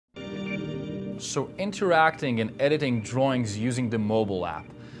So interacting and editing drawings using the mobile app.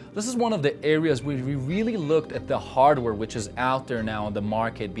 This is one of the areas where we really looked at the hardware which is out there now on the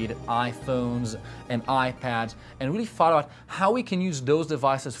market, be it iPhones and iPads, and really thought about how we can use those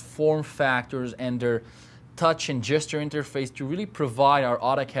devices, form factors, and their touch and gesture interface to really provide our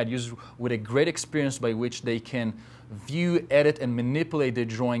AutoCAD users with a great experience by which they can view, edit, and manipulate the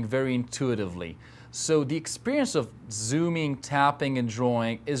drawing very intuitively. So the experience of zooming, tapping, and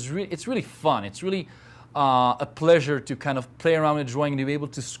drawing is it's really fun. It's really a pleasure to kind of play around with drawing and to be able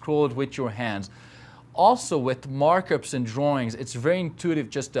to scroll it with your hands. Also with markups and drawings, it's very intuitive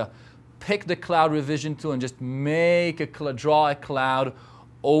just to pick the cloud revision tool and just draw a cloud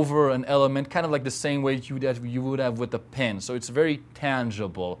over an element, kind of like the same way you would have with a pen. So it's very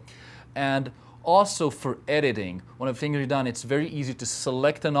tangible. And also for editing, one of the things we've done, it's very easy to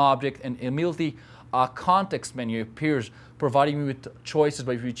select an object and immediately a context menu appears, providing you with choices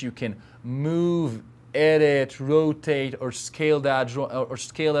by which you can move, edit, rotate, or scale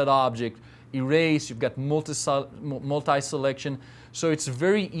that object, erase. You've got multi-selection, so it's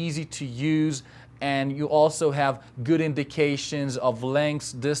very easy to use, and you also have good indications of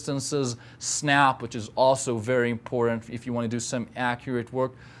lengths, distances, snap, which is also very important if you want to do some accurate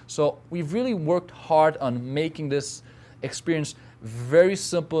work. So we've really worked hard on making this experience very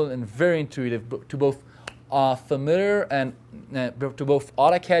simple and very intuitive to both familiar and to both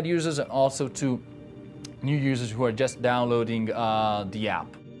AutoCAD users and also to new users who are just downloading the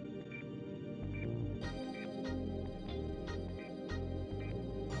app.